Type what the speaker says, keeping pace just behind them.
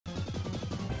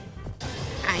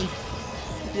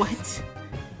What?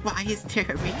 Why is there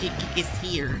a Regigigas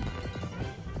here?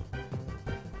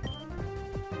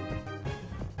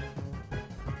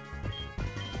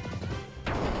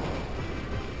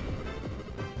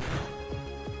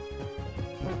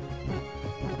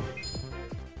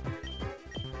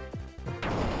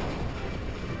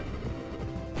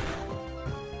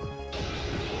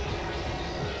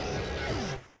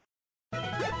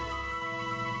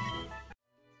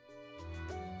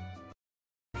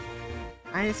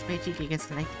 Why does Regigigas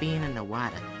like being in the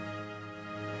water?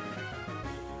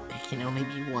 There can only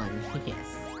be one.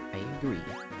 Yes, I agree.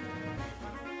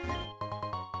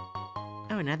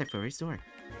 Oh, another for resort.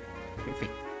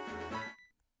 Perfect.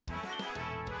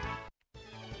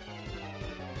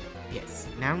 Yes,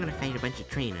 now I'm gonna fight a bunch of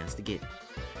trainers to get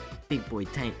Big Boy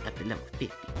Time up to level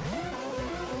 50.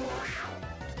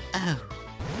 Oh,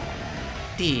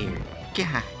 dear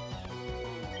God.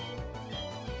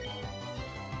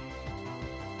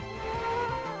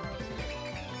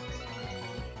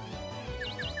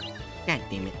 God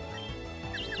damn it.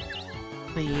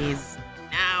 Please.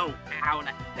 No! Ow,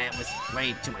 that was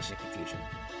way too much of confusion.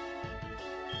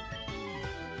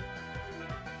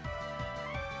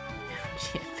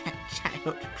 Fat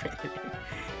child predator.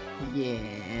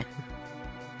 Yeah.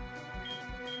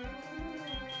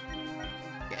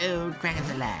 Go,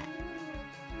 Grazilla.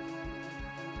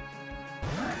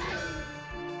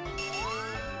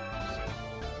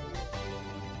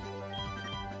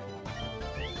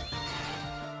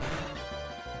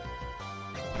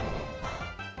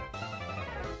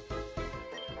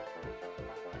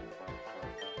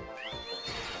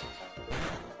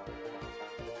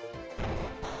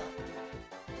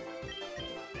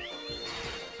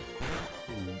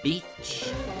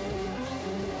 Beach.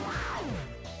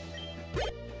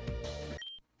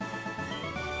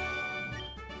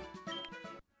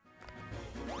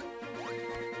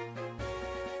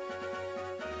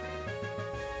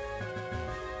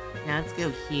 Now let's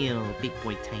go heal Big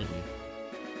Boy Titan.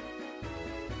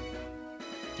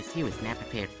 Because he was not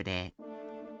prepared for that.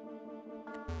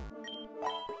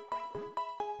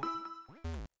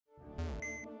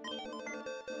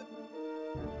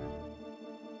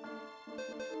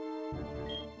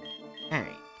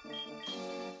 Alright.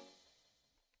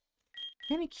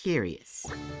 Kinda curious.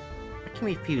 What can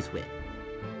we fuse with?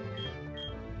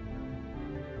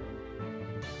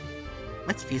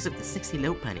 Let's fuse up the 60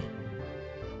 Lopunny.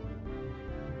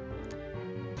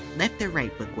 Left or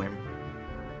right, Bookworm?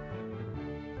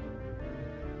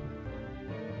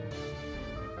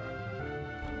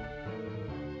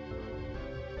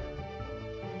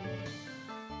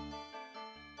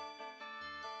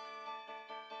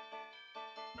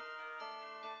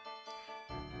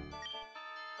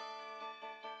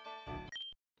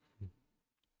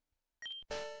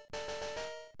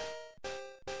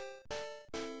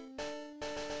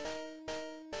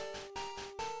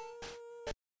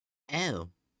 Oh.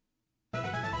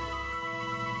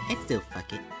 I'd still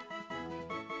fuck it.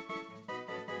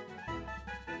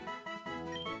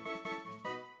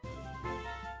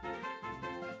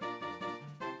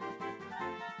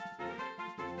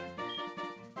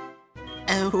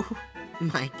 Oh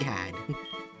my god.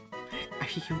 Are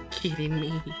you kidding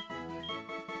me?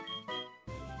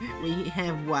 We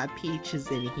have what peaches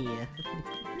in here.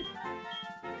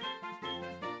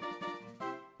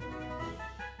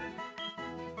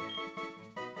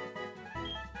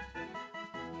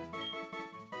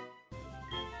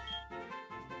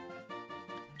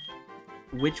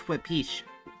 Which what peach?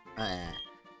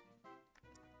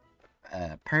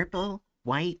 Purple?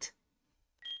 White?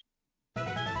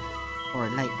 Or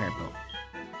light purple?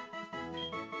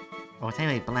 Or tell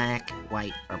me black,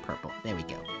 white, or purple. There we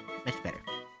go. Much better.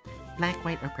 Black,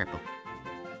 white, or purple.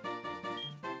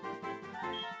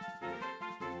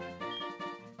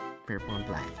 Purple and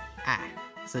black. Ah,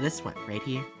 so this one, right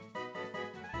here.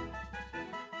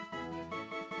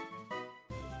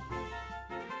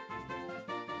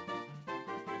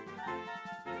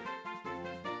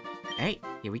 Alright,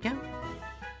 here we go.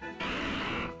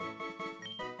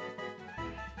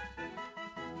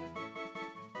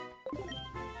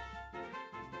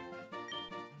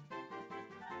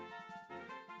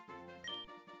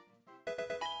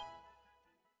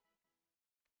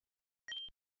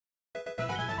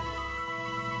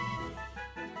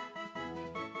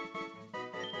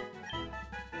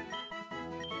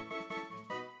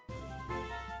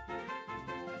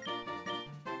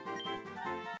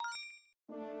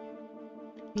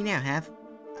 We now have...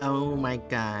 Oh my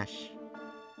gosh.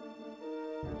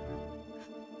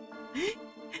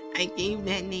 I gave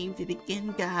that name to the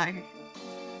Gengar.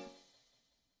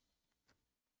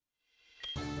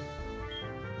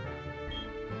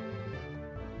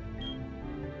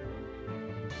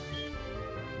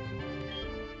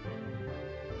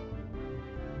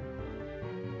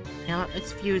 Now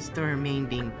let's fuse the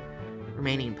remaining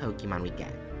Pokemon we got.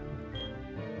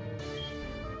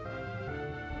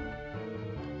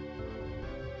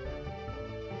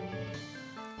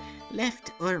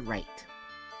 Left or right?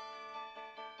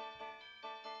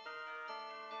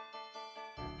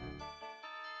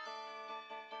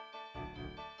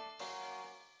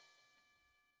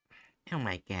 Oh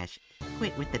my gosh,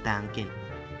 quit with the donkin.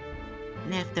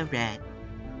 Left or right?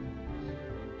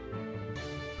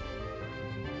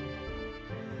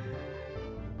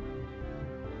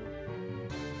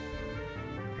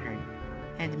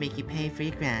 Had to make you pay for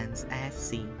your crimes, I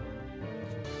see.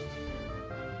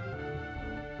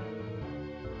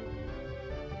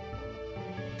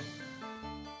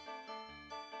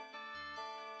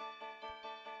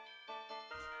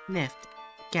 Left.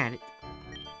 Got it.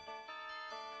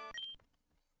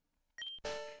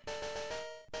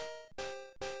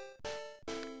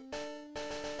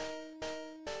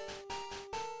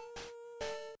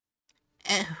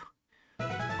 Oh.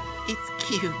 It's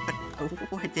cute, but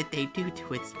what did they do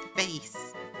to its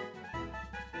face?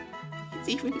 It's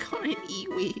even got an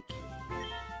E-wig.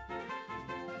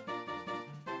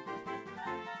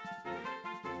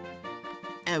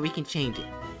 Oh, we can change it.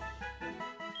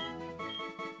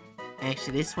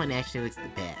 Actually, this one actually looks the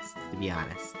best, to be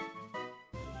honest.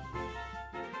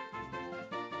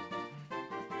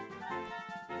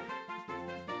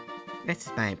 That's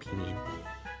just my opinion.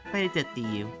 But it's up to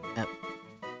you. Oh.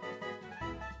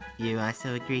 You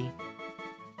also agree?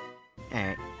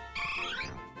 Alright.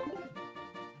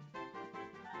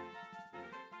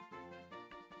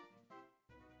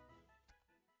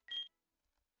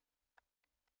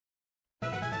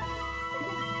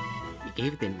 You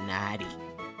gave it the naughty.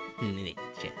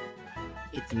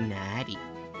 It's naughty.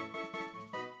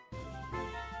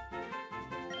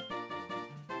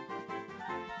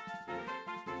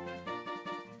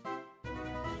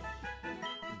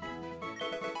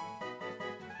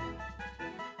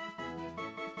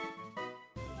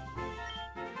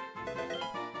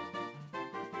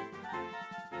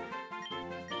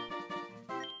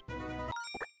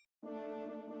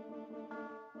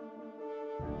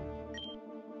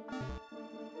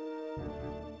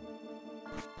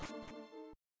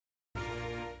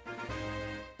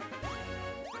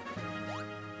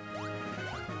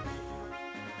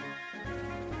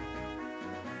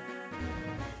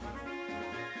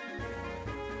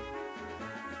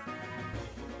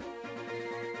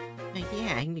 But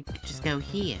yeah, I can just go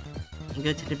here and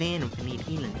go to the van if I need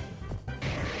healing.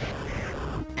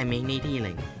 I may need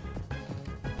healing.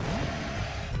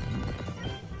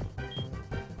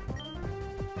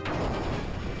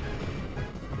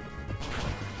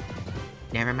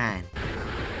 Never mind.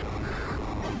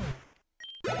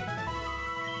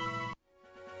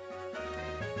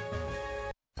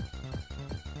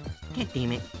 God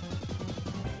damn it.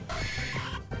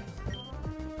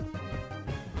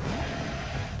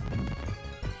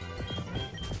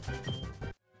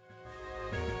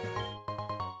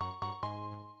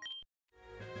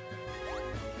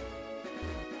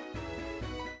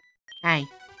 Hi.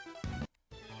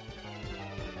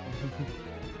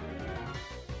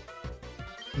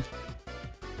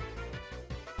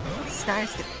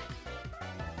 Stars.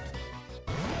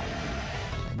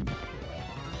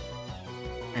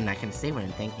 I'm not gonna say what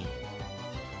I'm thinking.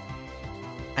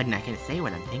 I'm not gonna say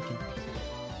what I'm thinking.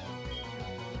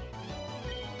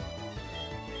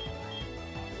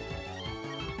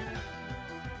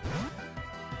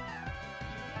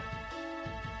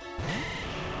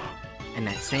 I'm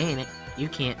not saying it. You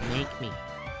can't make me.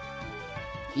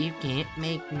 You can't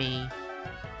make me.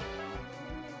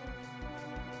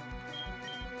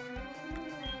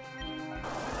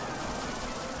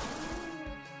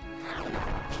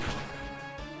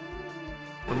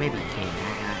 Well, maybe you can.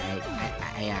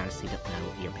 I honestly don't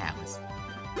know your powers.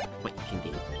 What you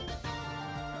can do.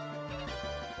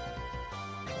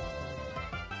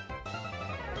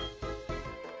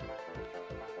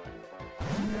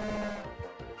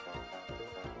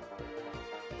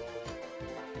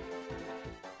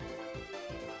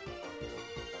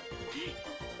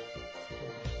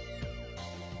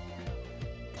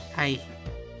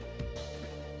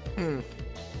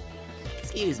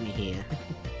 Excuse me here.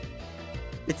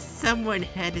 But someone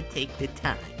had to take the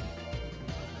time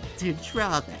to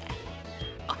draw that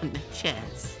on the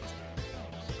chest.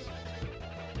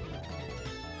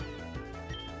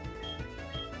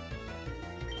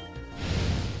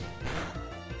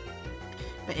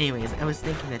 But anyways, I was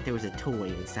thinking that there was a toy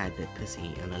inside the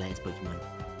pussy on the last Pokemon.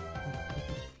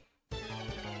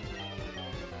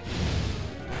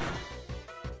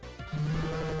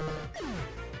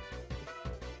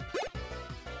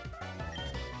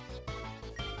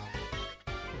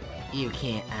 You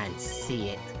can't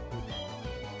unsee it.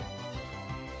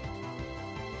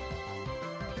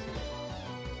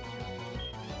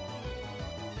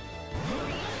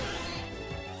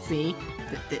 See?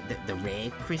 The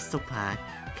red crystal pod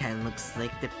kinda looks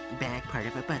like the back part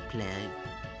of a butt plug.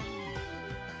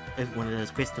 Of one of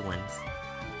those crystal ones.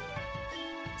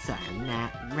 So I'm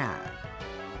not wrong.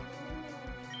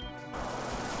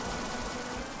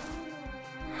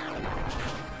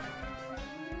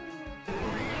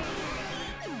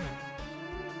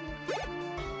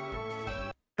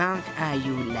 Bonk are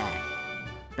you lie,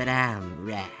 but I'm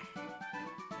right.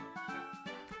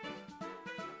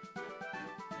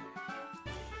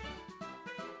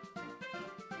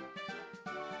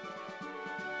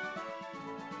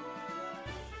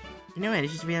 You know what, I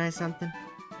just realized something.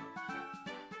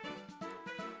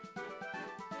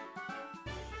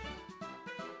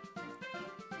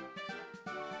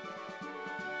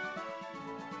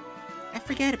 I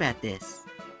forgot about this.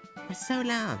 For so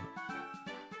long.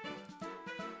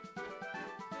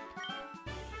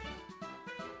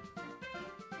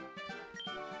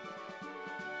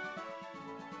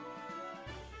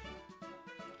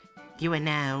 You are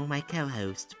now my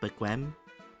co-host, Bookworm.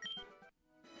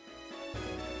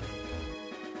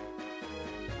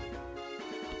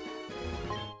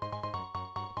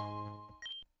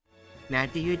 Now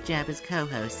do your job as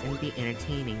co-host and be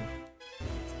entertaining.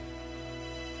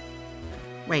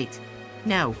 Wait.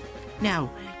 No. No.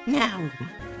 No!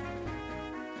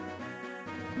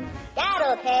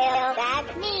 Tattletale,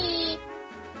 that's me!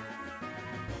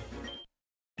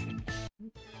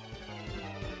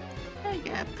 I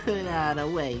got put out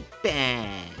of way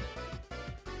bad.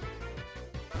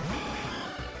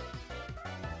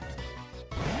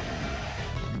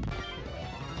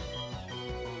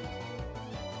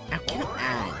 Oh, come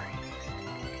on.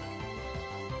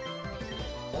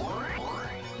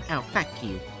 Oh, fuck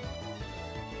you.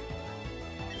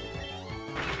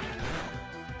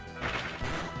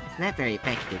 It's not very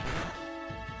effective.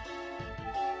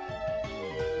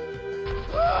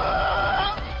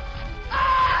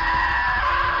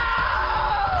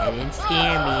 That didn't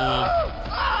scare me.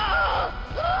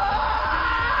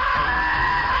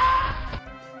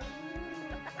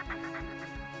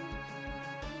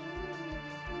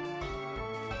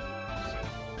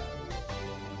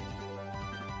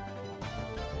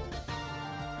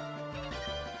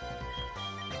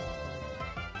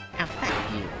 Oh,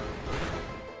 fuck you.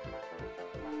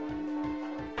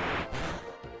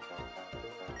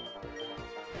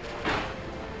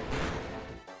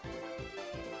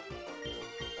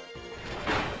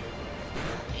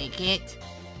 Take it.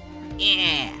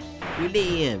 Yeah, you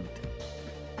lived.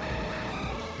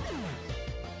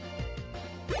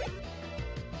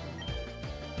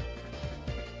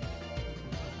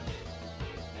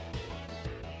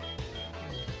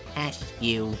 Ash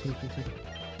you.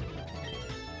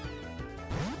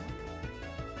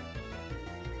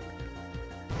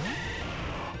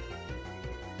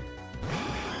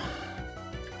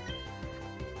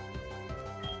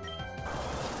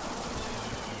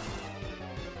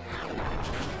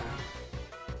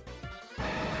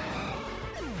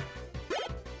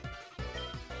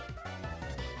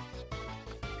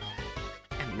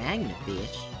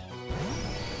 Magnafish?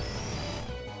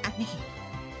 I mean,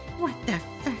 what the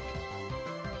fuck?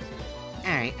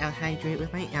 Alright, I'll hydrate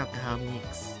with my alcohol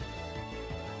mix.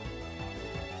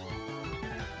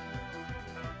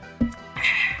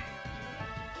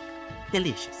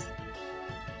 Delicious.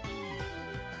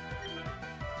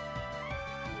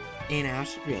 And I'll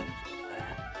drink.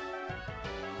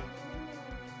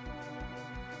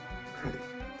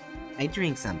 I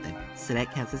drink something, so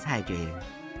that counts as hydrating.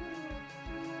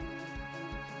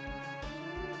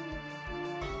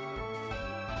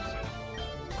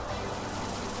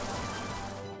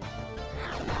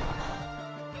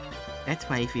 That's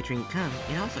why if you drink cum,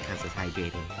 it also counts as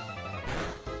hydrating.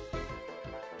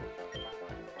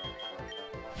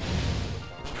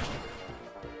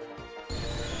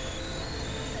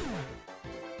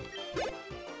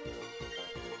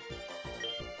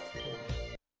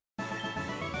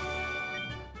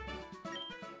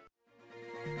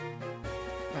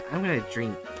 I'm gonna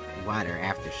drink water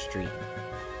after stream,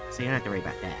 so you don't have to worry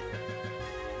about that.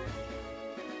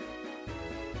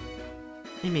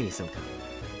 And maybe some cum.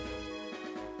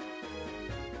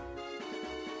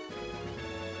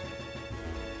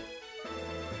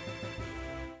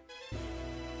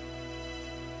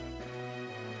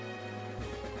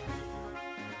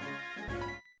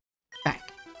 Back.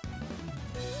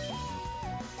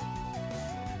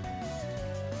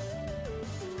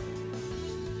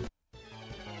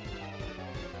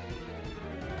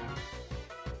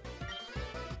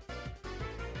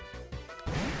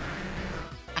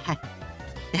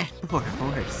 That poor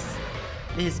horse.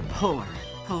 This poor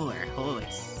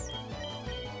horse.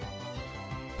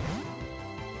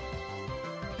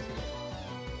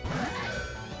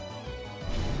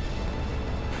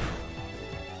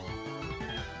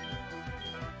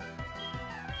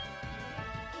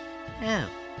 Oh.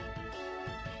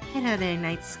 Hello there,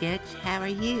 Night Sketch. How are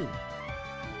you?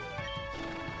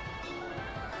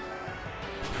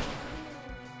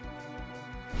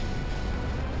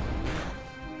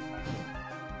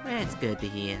 That's good to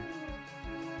hear.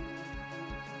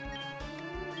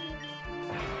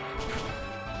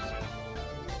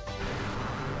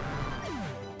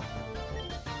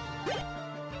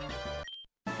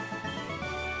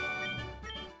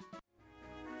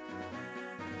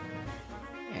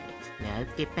 Alright, now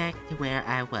let's get back to where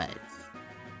I was.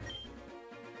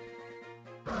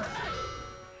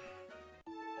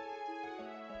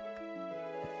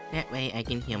 That way I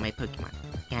can heal my Pokemon.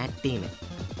 God damn it.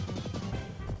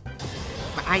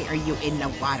 Why are you in the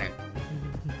water?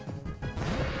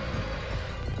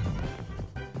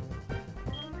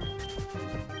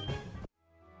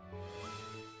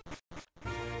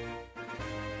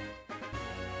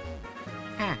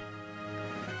 Ah.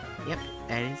 Yep,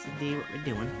 that is indeed what we're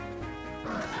doing.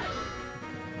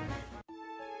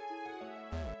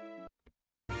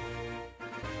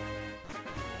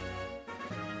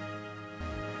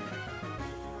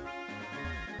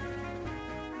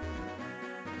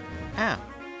 Oh.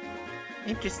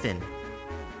 Interesting.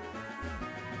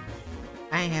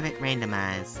 I have it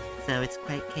randomized, so it's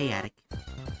quite chaotic.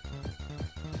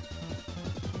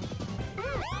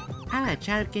 Ah,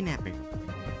 child kidnapper.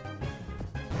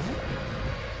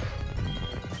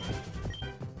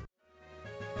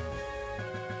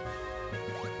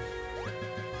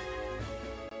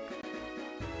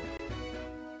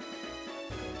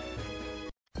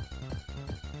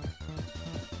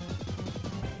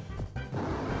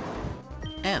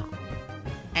 Oh.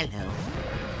 Hello.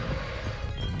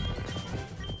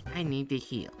 I need to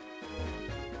heal.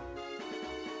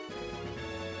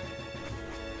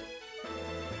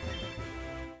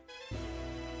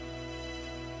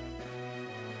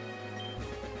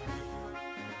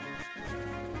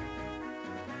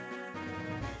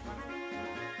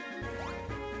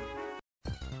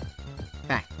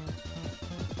 Bye.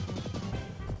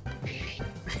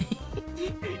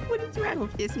 What is wrong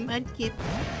with this mudkip?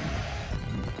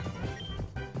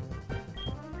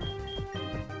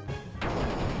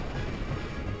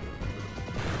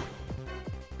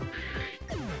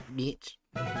 Bitch.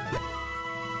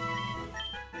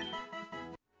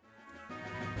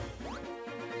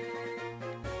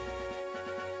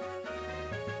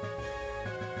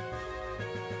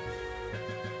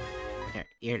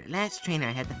 You're the last trainer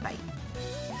I had to fight.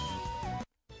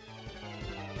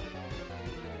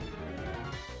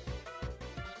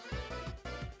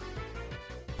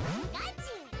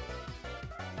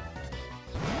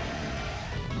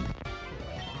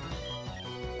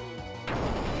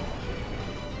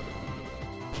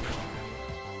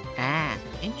 Ah,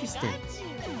 interesting.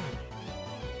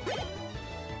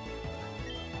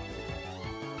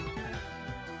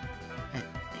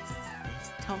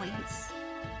 These toys.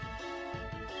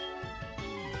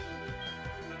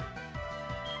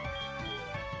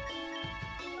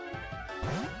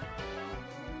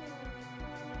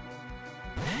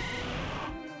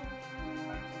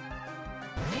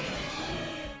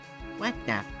 What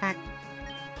the fuck?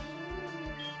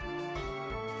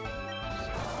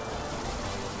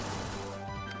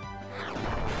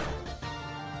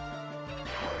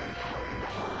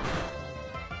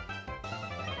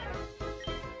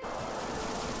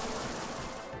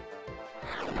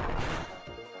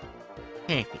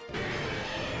 Perfect.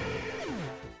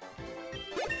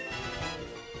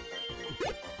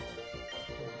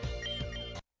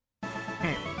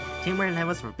 Perfect. 2 more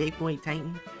levels for Big Boy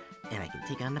Titan, and I can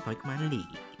take on the Pokemon League.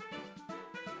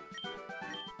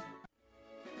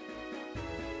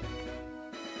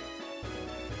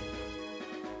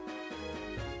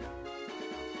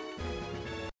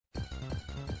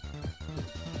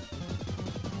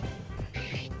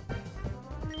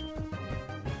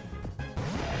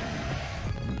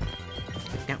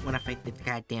 Don't want to fight the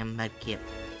goddamn Mudkip.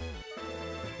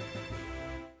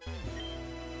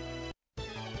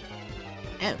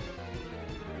 Oh.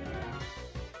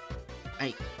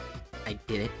 I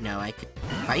didn't know I could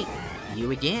fight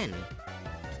you again.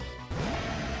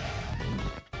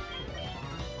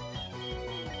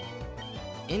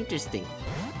 Interesting.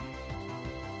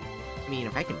 I mean,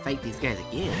 if I can fight these guys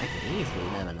again, I can easily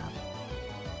level up.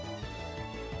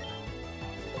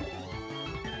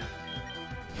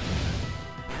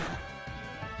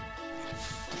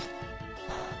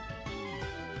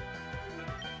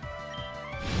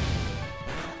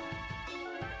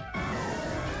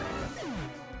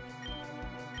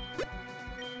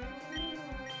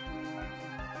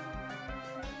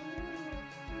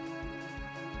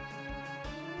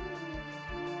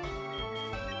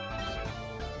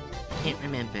 can't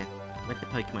remember what the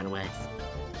Pokemon was.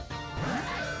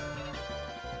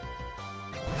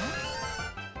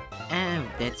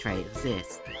 Oh, that's right, it was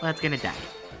this. Well, it's gonna die.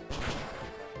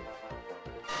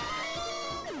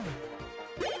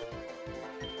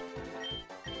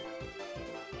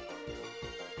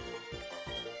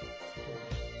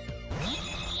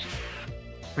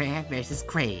 Brad versus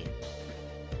Crab.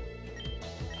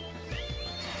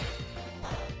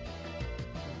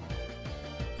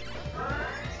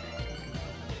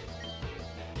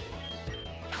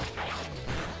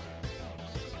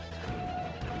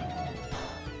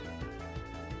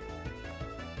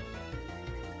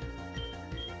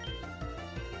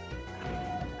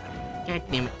 God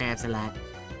damn it, Crab's a lot.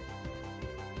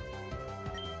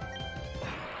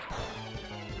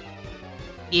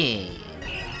 Yeah.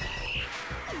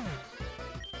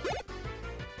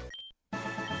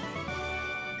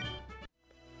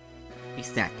 You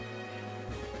suck.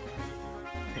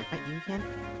 Can I fight you again?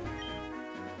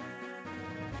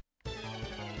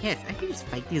 Yes, I can just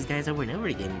fight these guys over and over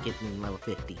again and get them to level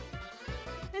 50.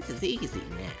 This is easy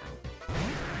now.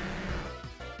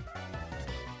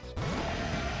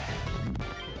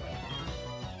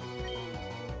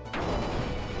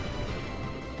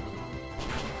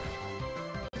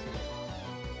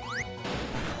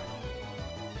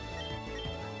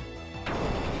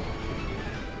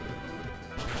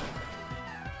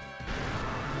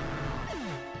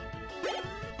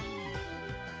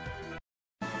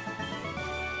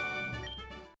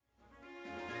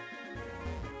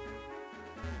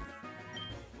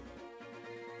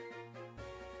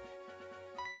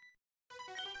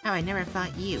 Oh, I never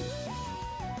fought you.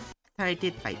 I thought I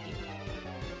did fight you.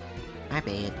 My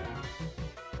bad.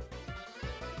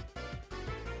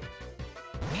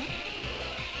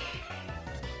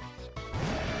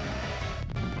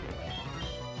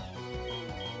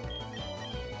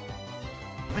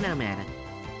 Well, no matter.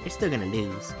 You're still gonna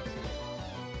lose.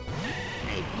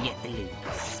 I've yet to lose.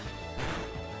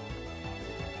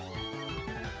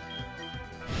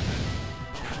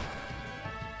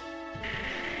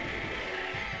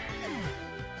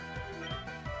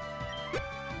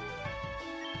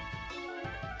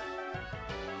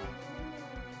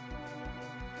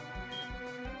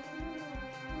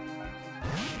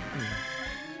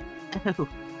 Oh.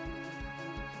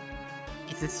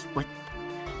 Is this what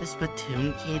the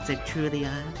Splatoon kids are truly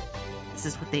are? Is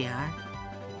this what they are?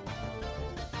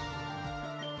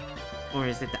 Or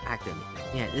is it the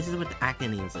Octolings? Yeah, this is what the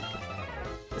Octolings look like.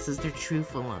 This is their true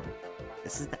form.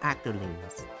 This is the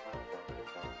Octolings.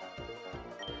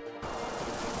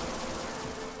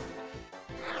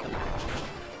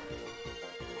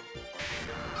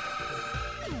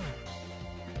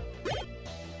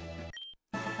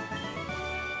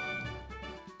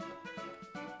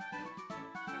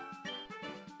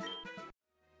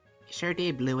 Sure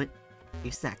did, blew it. You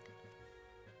suck.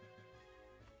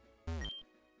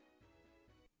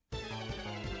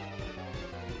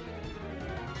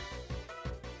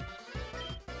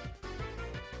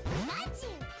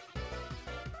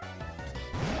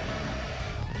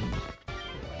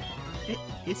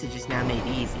 This is just now made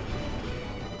easy.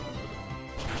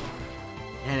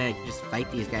 And I just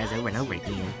fight these guys over and over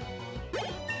again.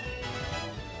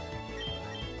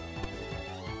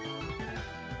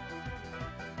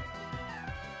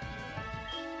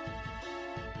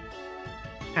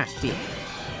 Ah, shit.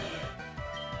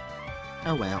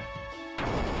 Oh well.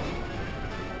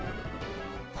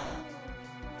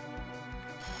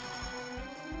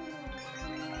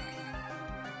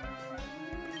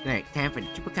 Alright, time for the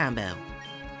triple combo.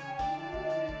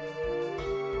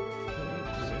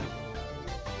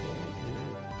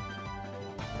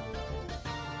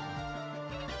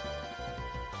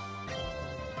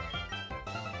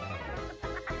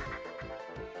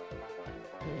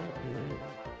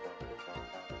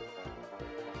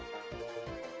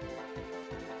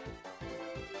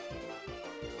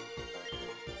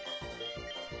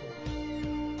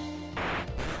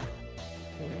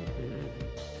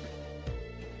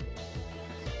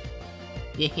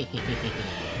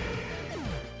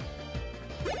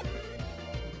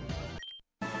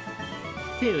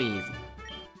 Too easy.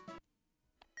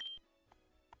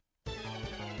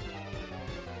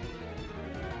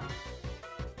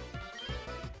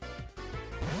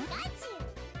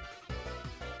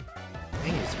 I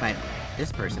can just fight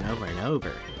this person over and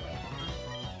over.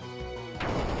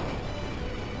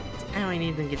 I don't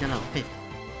even get to level 50.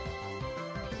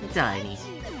 That's all I need.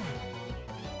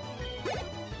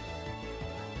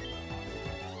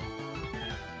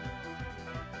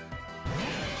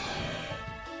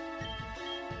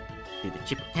 Do the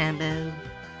triple combo.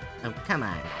 Oh, come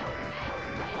on.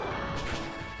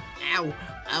 Ow!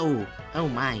 Oh, oh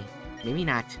my. Maybe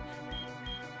not.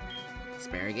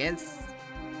 Asparagus?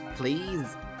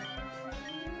 Please?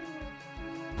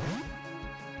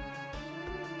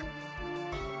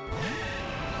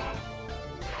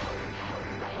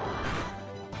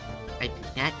 I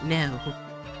did not know.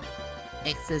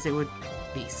 X says it would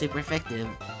be super effective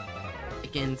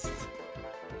against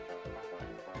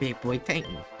Big Boy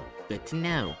Titan. Good to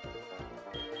know.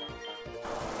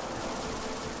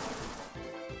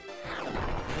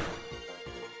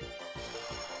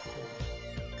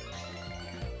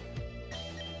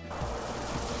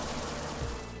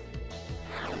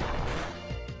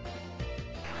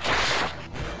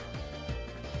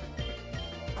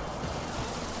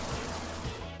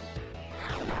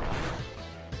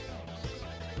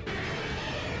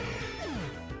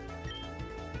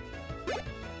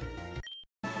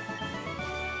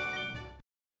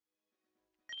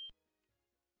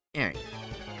 Alright,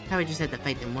 probably just have to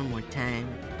fight them one more time,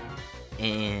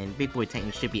 and Big Boy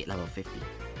Titan should be at level 50.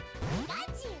 Got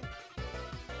you.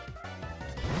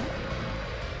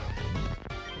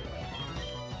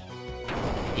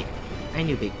 Yeah, I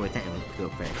knew Big Boy Titan would go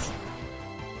first.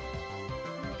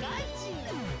 Got you.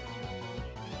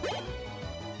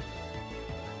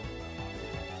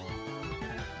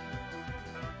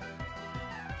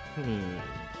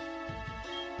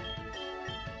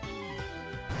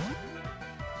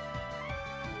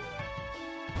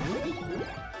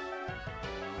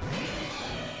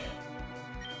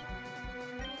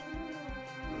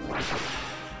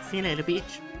 See you later,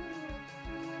 beach.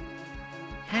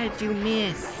 How did you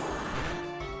miss?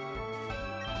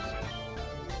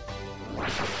 What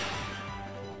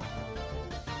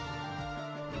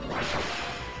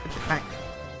the fuck?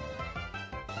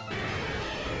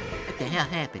 What the hell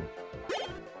happened?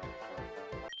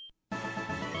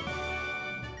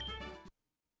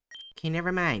 Okay,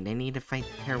 never mind. I need to fight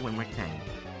her one more time.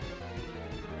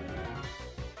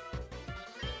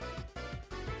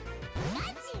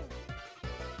 Got you.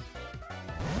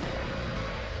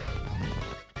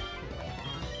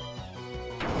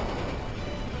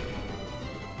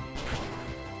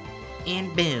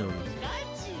 And boom. Got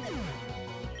you.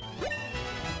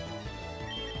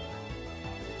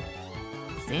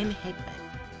 Zen headbutt.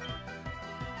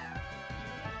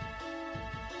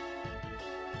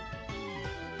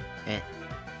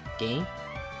 Game?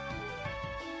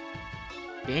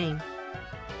 Game?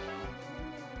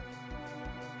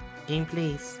 Game,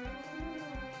 please.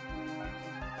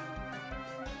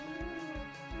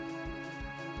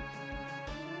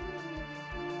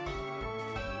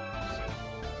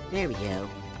 There we go.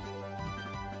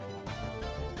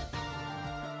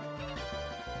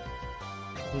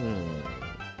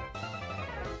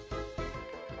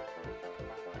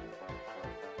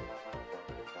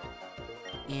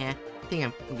 Yeah, I think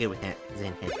I'm good with that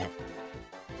Zen headset.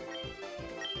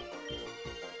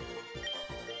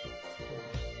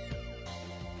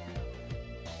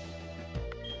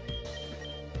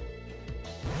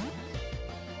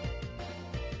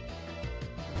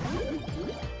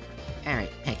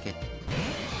 Alright, Pekka.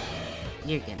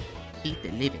 You're gonna beat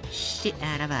the living shit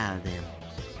out of all of them.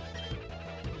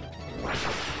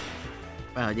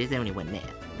 Well, there's only one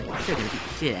left, but you're still gonna beat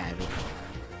the shit out of it.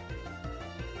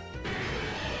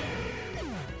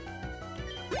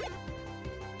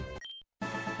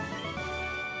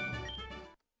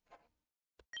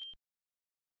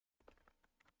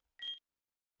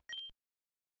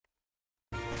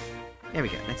 There we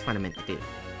go, that's what I meant to do.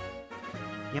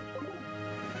 Yep.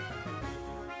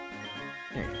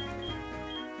 There we go.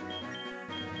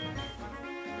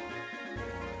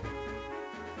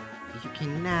 You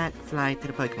cannot fly to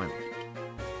the Pokemon League.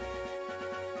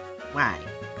 Why?